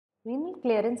Renal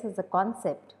clearance is a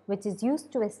concept which is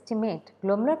used to estimate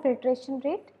glomerular filtration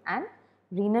rate and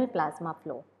renal plasma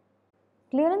flow.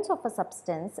 Clearance of a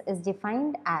substance is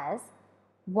defined as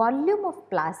volume of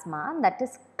plasma that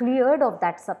is cleared of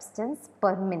that substance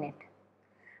per minute.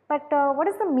 But what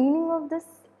is the meaning of this?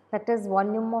 That is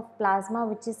volume of plasma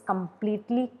which is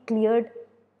completely cleared.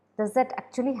 Does that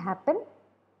actually happen?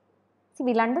 See,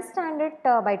 we will understand it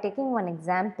by taking one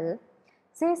example.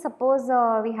 Say suppose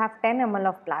we have 10 ml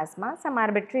of plasma, some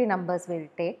arbitrary numbers we will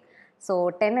take. So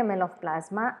 10 ml of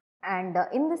plasma, and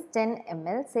in this 10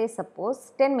 ml, say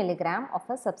suppose 10 milligram of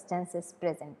a substance is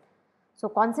present. So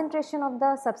concentration of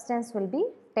the substance will be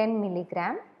 10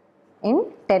 milligram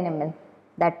in 10 ml,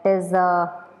 that is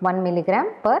 1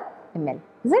 milligram per ml,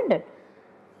 isn't it?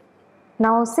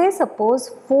 Now say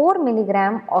suppose 4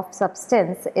 milligram of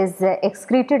substance is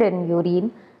excreted in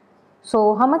urine.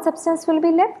 So how much substance will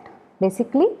be left?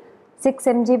 Basically 6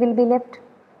 mg will be left.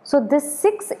 So this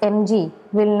 6 mg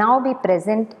will now be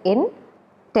present in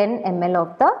 10 ml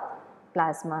of the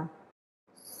plasma.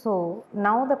 So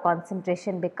now the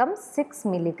concentration becomes 6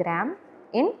 milligram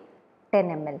in 10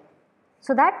 ml.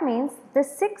 So that means the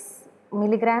 6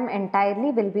 milligram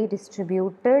entirely will be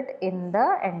distributed in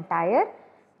the entire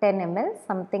 10 ml,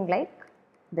 something like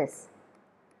this.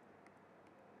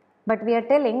 But we are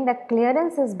telling that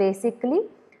clearance is basically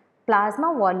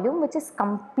plasma volume which is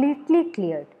completely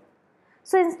cleared.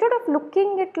 So instead of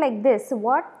looking it like this,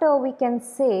 what we can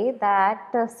say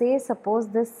that say suppose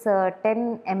this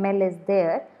 10 ml is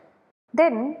there,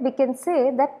 then we can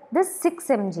say that this 6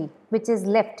 mg which is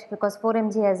left because 4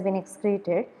 mg has been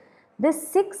excreted, this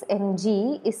 6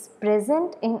 mg is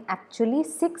present in actually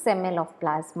 6 ml of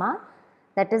plasma.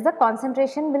 That is, the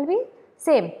concentration will be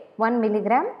same 1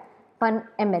 milligram per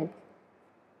ml,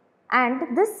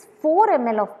 and this 4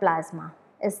 ml of plasma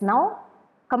is now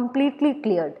completely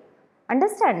cleared.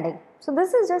 Understanding? So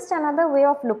this is just another way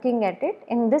of looking at it.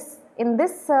 In this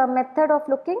method of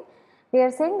looking, we are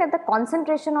saying that the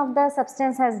concentration of the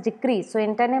substance has decreased. So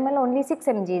in 10 ml only 6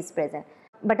 mg is present.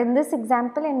 But in this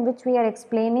example in which we are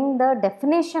explaining the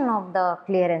definition of the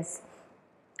clearance,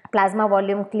 plasma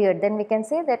volume cleared, then we can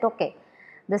say that okay,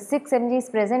 the 6 mg is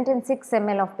present in 6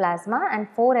 ml of plasma and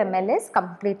 4 ml is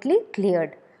completely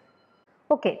cleared.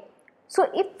 Okay, so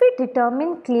if we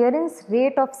determine clearance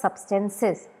rate of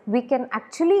substances, we can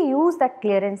actually use that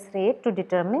clearance rate to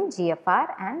determine GFR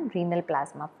and renal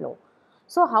plasma flow.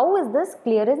 So how is this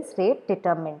clearance rate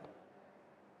determined?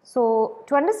 So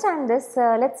to understand this,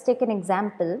 let's take an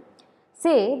example.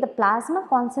 Say the plasma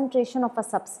concentration of a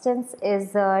substance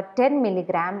is 10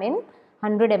 milligram in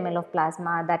 100 ml of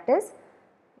plasma, that is,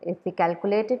 if we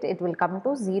calculate it, it will come to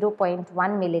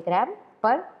 0.1 milligram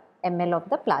per ml of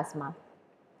the plasma.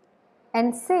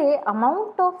 And say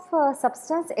amount of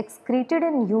substance excreted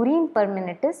in urine per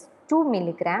minute is 2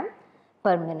 milligram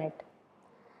per minute.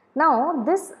 Now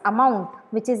this amount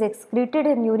which is excreted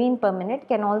in urine per minute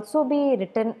can also be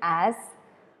written as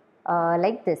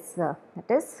like this, that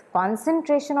is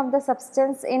concentration of the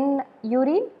substance in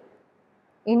urine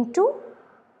into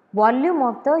volume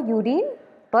of the urine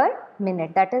per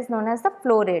minute, that is known as the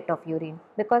flow rate of urine,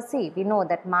 because see, we know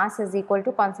that mass is equal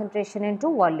to concentration into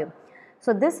volume.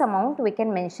 So this amount we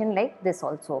can mention like this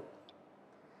also.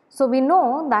 So we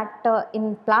know that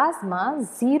in plasma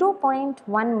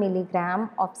 0.1 milligram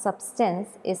of substance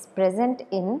is present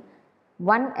in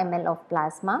 1 ml of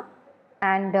plasma,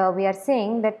 and we are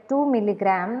saying that 2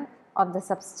 milligram of the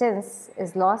substance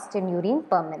is lost in urine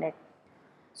per minute.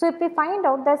 So if we find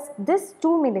out that this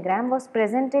 2 milligram was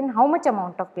present in how much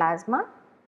amount of plasma,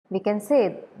 we can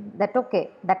say that okay,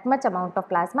 that much amount of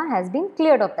plasma has been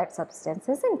cleared of that substance,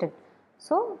 isn't it?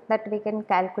 So that we can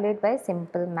calculate by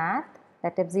simple math,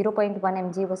 that if 0.1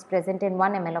 mg was present in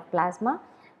 1 ml of plasma,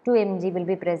 2 mg will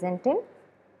be present in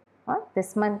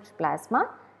this much plasma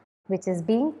which is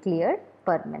being cleared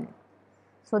per minute.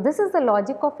 So this is the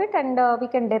logic of it, and we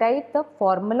can derive the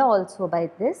formula also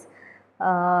by this,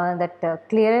 that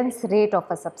clearance rate of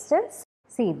a substance.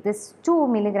 See, this 2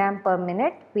 milligram per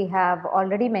minute we have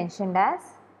already mentioned as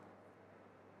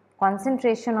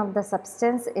concentration of the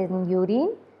substance in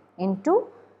urine into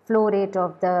flow rate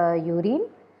of the urine,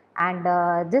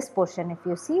 and this portion, if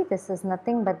you see, this is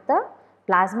nothing but the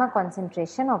plasma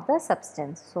concentration of the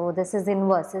substance. So this is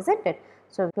inverse, isn't it?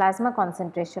 So plasma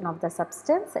concentration of the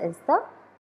substance is the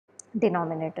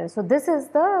denominator. So this is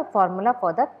the formula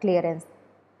for the clearance.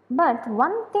 But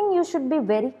one thing you should be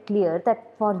very clear,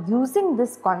 that for using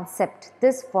this concept,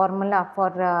 this formula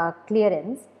for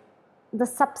clearance, the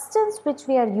substance which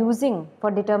we are using for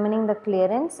determining the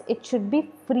clearance, it should be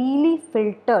freely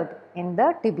filtered in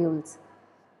the tubules.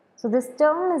 So this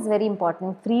term is very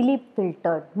important, freely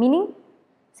filtered, meaning,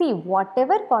 see,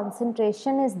 whatever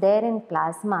concentration is there in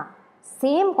plasma,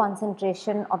 same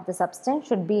concentration of the substance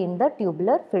should be in the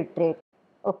tubular filtrate.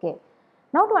 Okay.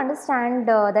 Now to understand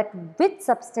that which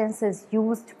substance is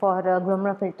used for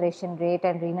glomerular filtration rate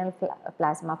and renal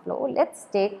plasma flow, let's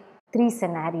take three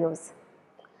scenarios.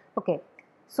 Okay.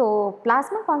 So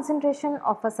plasma concentration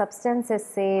of a substance is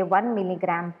say 1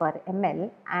 milligram per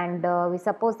ml, and we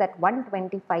suppose that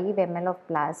 125 ml of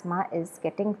plasma is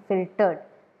getting filtered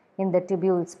in the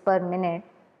tubules per minute.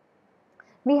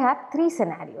 We have three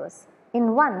scenarios.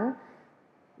 In one,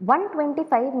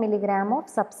 125 milligram of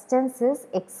substance is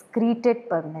excreted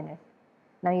per minute.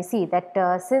 Now you see that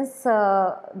since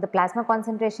the plasma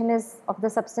concentration of the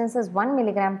substance is 1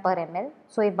 milligram per ml,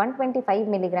 so if 125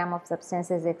 milligram of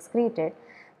substance is excreted,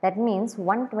 that means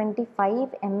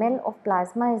 125 ml of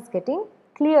plasma is getting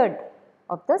cleared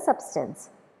of the substance.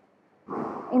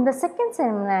 In the second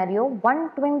scenario,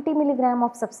 120 milligram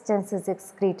of substance is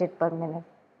excreted per minute.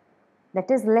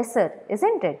 That is lesser,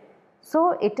 isn't it?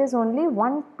 So it is only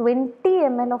 120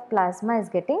 ml of plasma is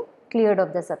getting cleared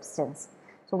of the substance.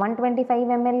 So 125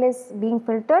 ml is being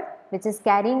filtered, which is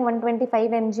carrying 125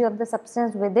 mg of the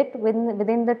substance with it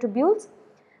within the tubules.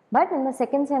 But in the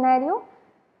second scenario,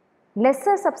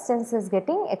 lesser substance is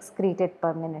getting excreted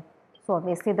per minute. So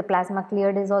obviously the plasma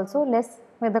cleared is also less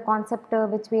with the concept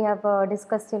which we have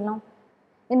discussed till now.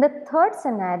 In the third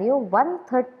scenario,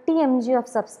 130 mg of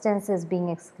substance is being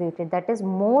excreted. That is,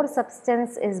 more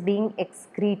substance is being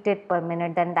excreted per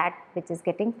minute than that which is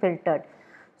getting filtered.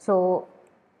 So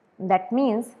that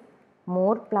means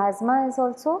more plasma is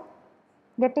also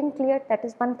getting cleared, that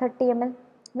is 130 ml,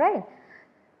 right?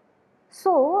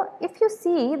 So if you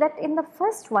see that in the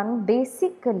first one,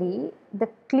 basically the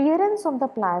clearance of the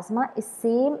plasma is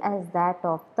same as that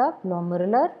of the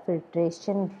glomerular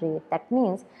filtration rate. That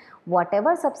means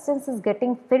whatever substance is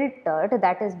getting filtered,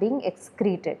 that is being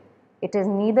excreted. It is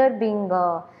neither being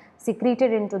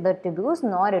secreted into the tubules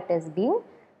nor it is being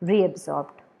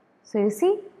reabsorbed. So you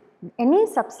see, any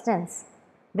substance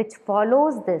which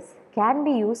follows this can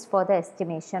be used for the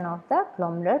estimation of the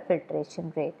glomerular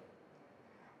filtration rate.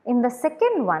 In the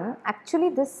second one, actually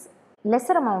this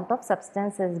lesser amount of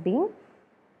substance is being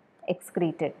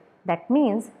excreted. That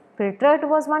means filtered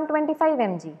was 125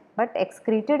 mg, but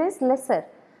excreted is lesser.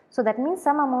 So that means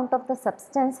some amount of the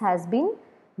substance has been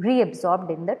reabsorbed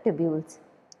in the tubules.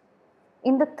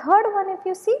 In the third one, if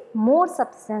you see, more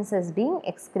substance is being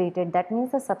excreted. That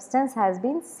means the substance has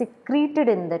been secreted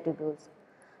in the tubules.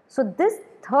 So this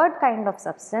third kind of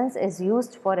substance is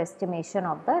used for estimation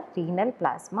of the renal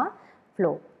plasma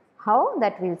flow. How?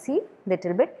 That we will see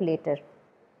little bit later.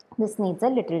 This needs a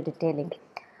little detailing.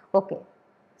 Okay.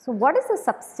 So what is the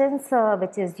substance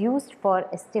which is used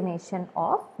for estimation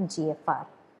of GFR?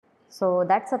 So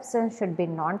that substance should be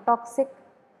non-toxic,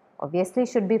 obviously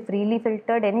should be freely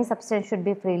filtered. Any substance should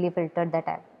be freely filtered, that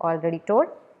I have already told,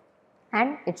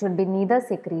 and it should be neither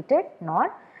secreted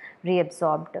nor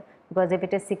reabsorbed, because if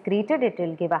it is secreted it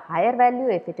will give a higher value,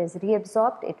 if it is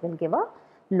reabsorbed it will give a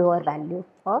lower value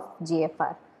of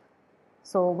GFR.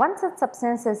 So one such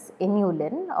substance is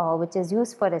inulin, which is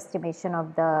used for estimation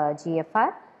of the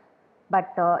GFR,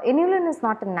 but inulin is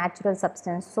not a natural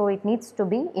substance, so it needs to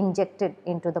be injected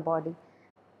into the body.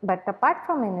 But apart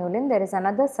from inulin, there is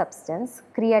another substance,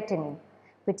 creatinine,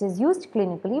 which is used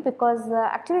clinically because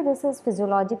actually this is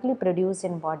physiologically produced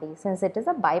in body, since it is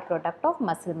a byproduct of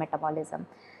muscle metabolism,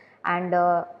 and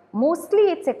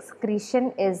mostly its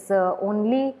excretion is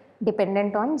only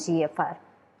dependent on GFR.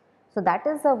 So that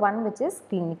is the one which is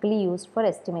clinically used for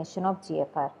estimation of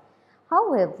GFR.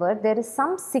 However, there is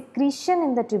some secretion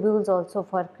in the tubules also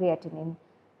for creatinine.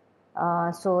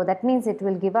 So that means it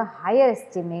will give a higher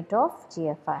estimate of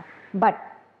GFR. But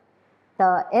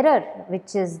the error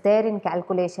which is there in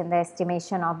calculation, the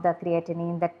estimation of the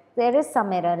creatinine, that there is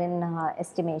some error in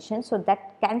estimation. So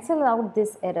that cancel out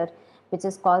this error which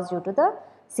is caused due to the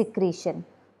secretion.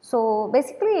 So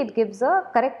basically it gives a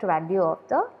correct value of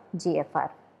the GFR.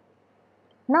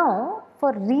 Now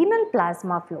for renal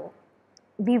plasma flow,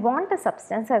 we want a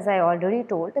substance, as I already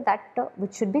told, that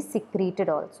which should be secreted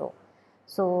also.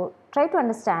 So try to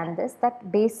understand this,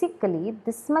 that basically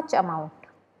this much amount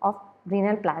of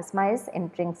renal plasma is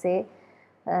entering, say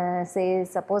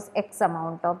suppose X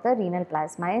amount of the renal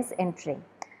plasma is entering.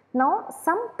 Now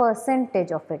some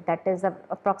percentage of it, that is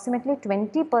approximately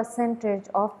 20%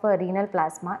 of renal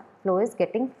plasma flow is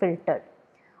getting filtered.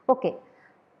 Okay.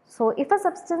 So if a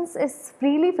substance is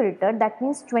freely filtered, that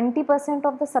means 20%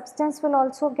 of the substance will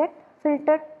also get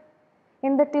filtered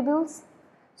in the tubules.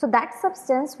 So that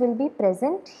substance will be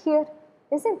present here,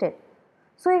 isn't it?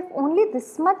 So if only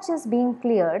this much is being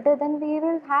cleared, then we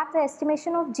will have the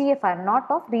estimation of GFR, not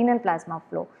of renal plasma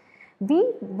flow. We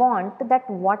want that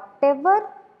whatever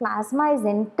plasma is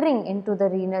entering into the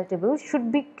renal tubule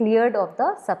should be cleared of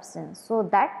the substance. So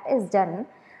that is done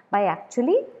by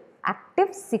actually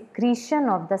active secretion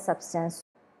of the substance.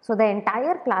 So the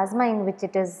entire plasma in which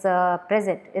it is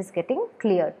present is getting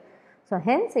cleared. So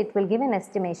hence it will give an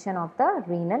estimation of the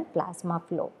renal plasma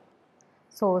flow.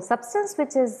 So substance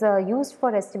which is used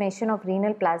for estimation of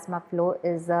renal plasma flow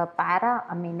is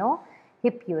para-amino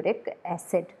hippuric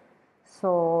acid.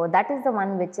 So that is the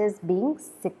one which is being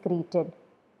secreted.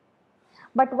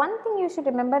 But one thing you should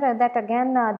remember that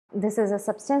again this is a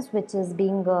substance which is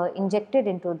being injected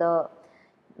into the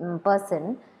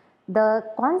person. The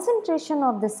concentration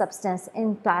of this substance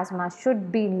in plasma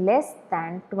should be less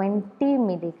than 20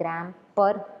 milligram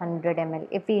per 100 ml.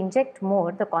 If we inject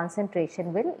more, the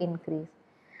concentration will increase.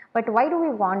 But why do we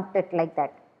want it like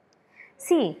that?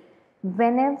 See,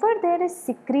 whenever there is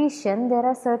secretion, there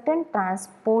are certain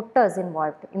transporters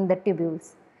involved in the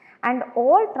tubules, and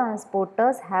all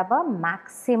transporters have a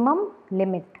maximum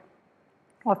limit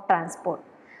of transport.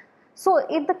 So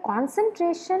if the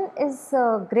concentration is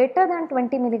greater than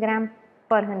 20 milligram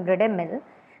per 100 ml,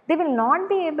 they will not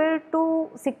be able to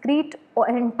secrete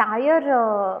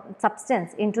entire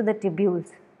substance into the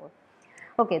tubules.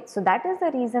 Okay, so that is the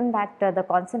reason that the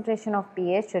concentration of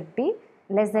pH should be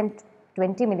less than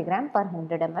 20 milligram per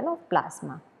 100 ml of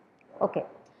plasma. Okay,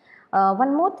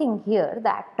 one more thing here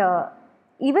that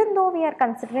even though we are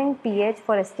considering pH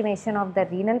for estimation of the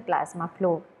renal plasma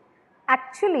flow,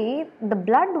 actually the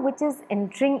blood which is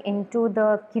entering into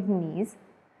the kidneys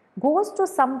goes to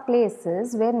some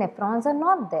places where nephrons are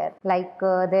not there, like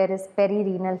there is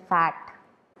perirenal fat,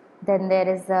 then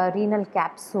there is a renal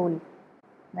capsule,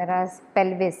 there is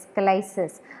pelvis,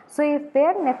 calyces. So if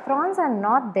where nephrons are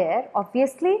not there,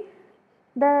 obviously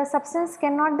the substance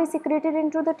cannot be secreted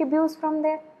into the tubules from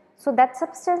there. So that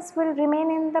substance will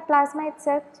remain in the plasma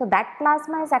itself. So that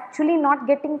plasma is actually not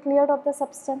getting cleared of the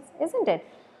substance, isn't it?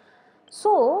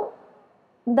 So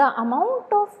the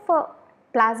amount of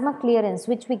plasma clearance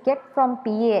which we get from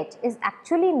pH is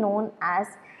actually known as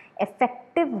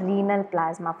effective renal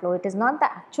plasma flow. It is not the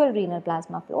actual renal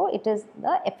plasma flow, it is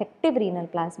the effective renal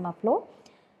plasma flow,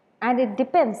 and it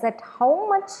depends that how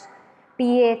much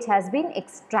pH has been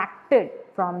extracted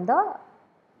from the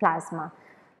plasma.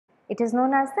 It is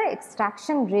known as the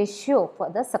extraction ratio for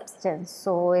the substance.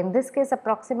 So in this case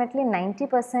approximately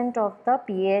 90% of the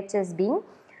pH is being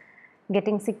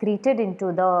getting secreted into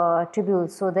the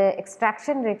tubules. So the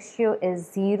extraction ratio is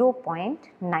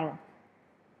 0.9.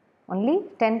 Only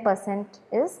 10%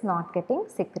 is not getting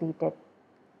secreted.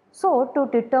 So to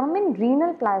determine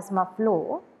renal plasma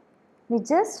flow, we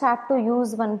just have to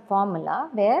use one formula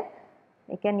where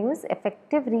we can use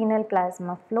effective renal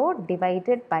plasma flow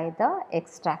divided by the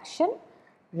extraction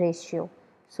ratio.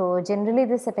 So generally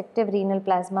this effective renal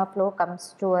plasma flow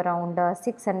comes to around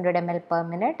 600 ml per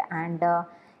minute, and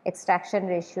extraction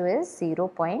ratio is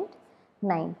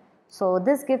 0.9. So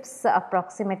this gives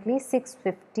approximately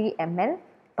 650 ml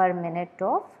per minute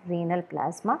of renal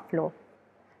plasma flow.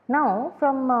 Now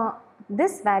from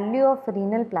this value of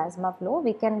renal plasma flow,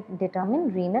 we can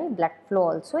determine renal blood flow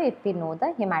also if we know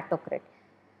the hematocrit.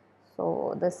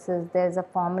 So there is a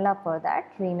formula for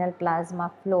that: renal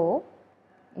plasma flow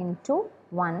into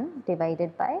 1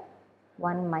 divided by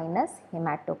 1 minus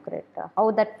hematocrit.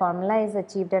 How that formula is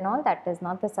achieved and all, that is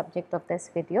not the subject of this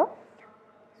video.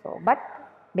 So but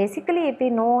basically if we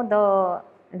know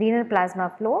the renal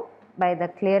plasma flow by the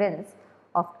clearance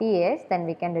of pH, then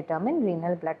we can determine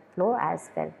renal blood flow as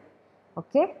well.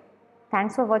 Okay.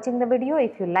 Thanks for watching the video.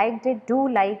 If you liked it, do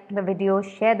like the video,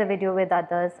 share the video with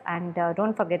others, and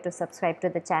don't forget to subscribe to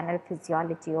the channel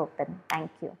Physiology Open.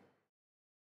 Thank you.